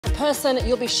person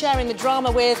you'll be sharing the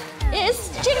drama with is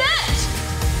Janette.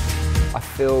 I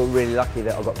feel really lucky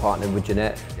that I got partnered with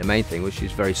Janette. The main thing was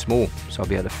she's very small, so I'll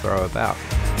be able to throw her about.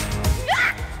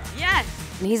 Yes!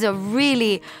 He's a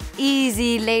really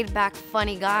easy, laid-back,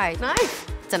 funny guy. Nice.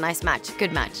 It's a nice match,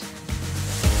 good match.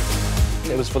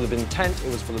 It was full of intent,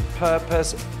 it was full of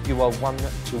purpose. You are one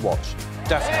to watch.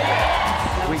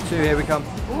 Definitely. Week 2, here we come.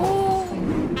 Ooh.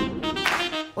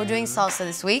 We're doing salsa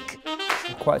this week.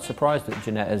 I'm quite surprised that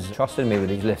Janette has trusted me with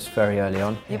these lifts very early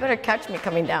on. You better catch me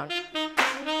coming down.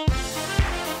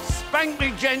 Spank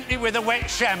me gently with a wet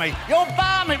chamois. Your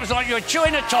bum, it was like you were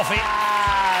chewing a toffee.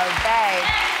 Wow, babe.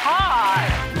 Hard.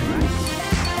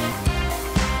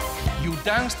 You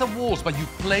danced the waltz, but you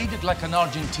played it like an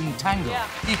Argentine tango. Yeah.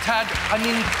 It had an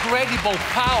incredible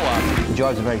power. The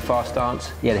jive's a very fast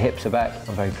dance. Yeah, the hips are back.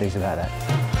 I'm very pleased about that.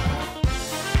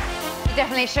 You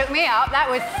definitely shook me up. That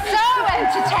was so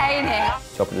entertaining.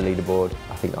 Top of the leaderboard.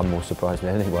 I think I'm more surprised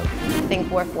than anyone. I think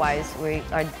work-wise, we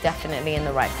are definitely in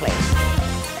the right place.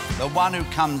 The one who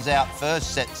comes out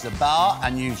first sets the bar,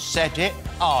 and you set it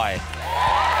high.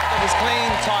 It was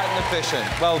clean, tight and efficient.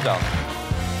 Well done.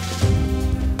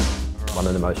 One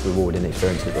of the most rewarding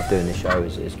experiences of doing this show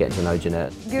is getting to know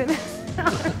Janette. Good.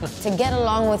 To get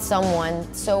along with someone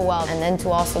so well and then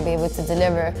to also be able to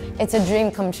deliver, it's a dream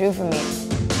come true for me.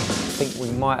 I think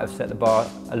we might have set the bar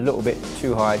a little bit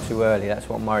too high, too early. That's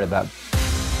what I'm worried about.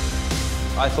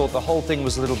 I thought the whole thing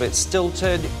was a little bit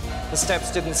stilted. The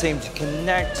steps didn't seem to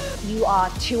connect. You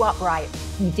are too upright.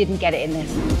 You didn't get it in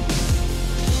this.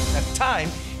 At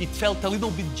times, it felt a little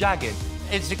bit jagged.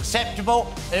 It's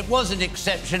acceptable. It wasn't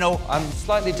exceptional. I'm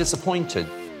slightly disappointed.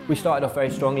 We started off very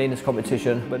strongly in this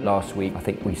competition, but last week I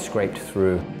think we scraped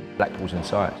through Blackpool's in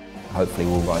sight. Hopefully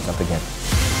we'll rise up again.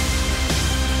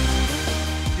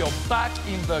 You're back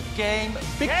in the game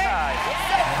big time.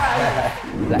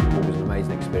 Blackpool was an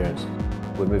amazing experience.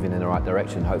 We're moving in the right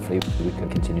direction. Hopefully we can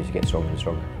continue to get stronger and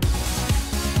stronger.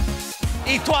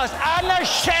 It was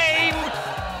unashamed,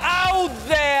 out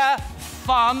there,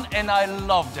 fun, and I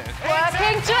loved it.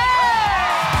 Working too!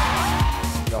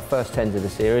 Our first 10s of the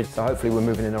series, so hopefully we're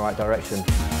moving in the right direction.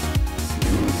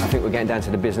 I think we're getting down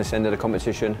to the business end of the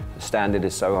competition. The standard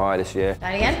is so high this year.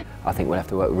 That again? I think we'll have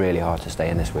to work really hard to stay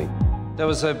in this week. There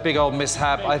was a big old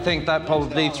mishap. I think that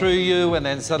probably threw you, and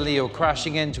then suddenly you're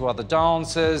crashing into other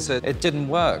dancers. It didn't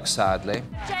work, sadly.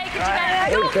 Jake and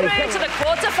Janette, you're through to the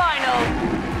quarter-final.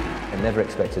 I never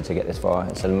expected to get this far.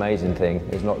 It's an amazing thing.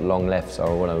 There's not long left, so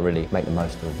I want to really make the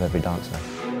most of every dance now.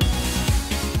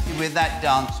 With that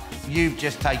dance, you've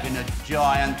just taken a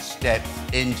giant step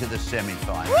into the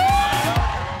semi-final.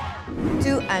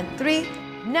 2 and 3.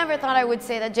 Never thought I would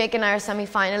say that Jake and I are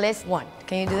semi-finalists. 1.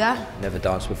 Can you do that? Never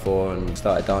danced before and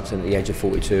started dancing at the age of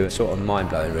 42. It's sort of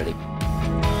mind-blowing, really.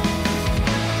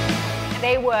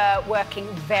 They were working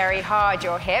very hard,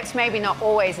 your hips, maybe not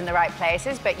always in the right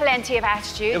places, but plenty of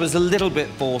attitude. It was a little bit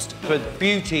forced, but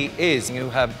beauty is you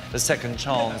have a second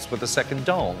chance with a second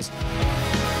dance.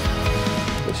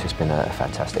 It's just been a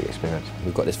fantastic experience.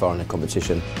 We've got this far in the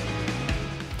competition.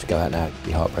 To go out now would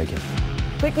be heartbreaking.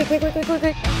 Quick, quick, quick, quick, quick, quick,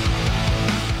 quick.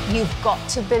 You've got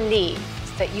to believe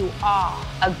that you are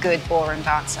a good ballroom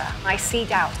dancer. I see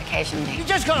doubt occasionally. You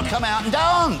just got to come out and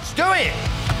dance. Do it.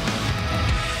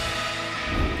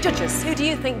 Judges, who do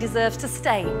you think deserves to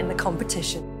stay in the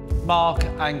competition? Mark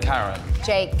and Karen.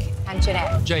 Jake and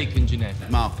Janette. Jake and Janette.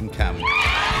 Mark and Cameron.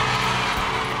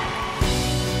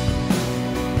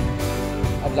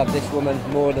 I've loved this woman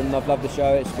more than I've loved the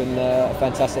show. It's been a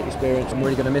fantastic experience. I'm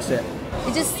really going to miss it.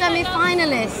 You're just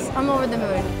semi-finalists. I'm over the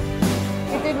moon.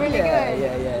 You did really good.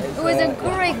 Yeah. It was a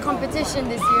great competition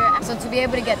this year. So to be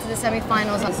able to get to the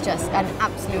semi-finals was just an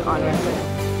absolute honor.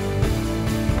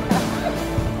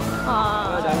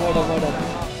 Well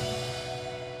done.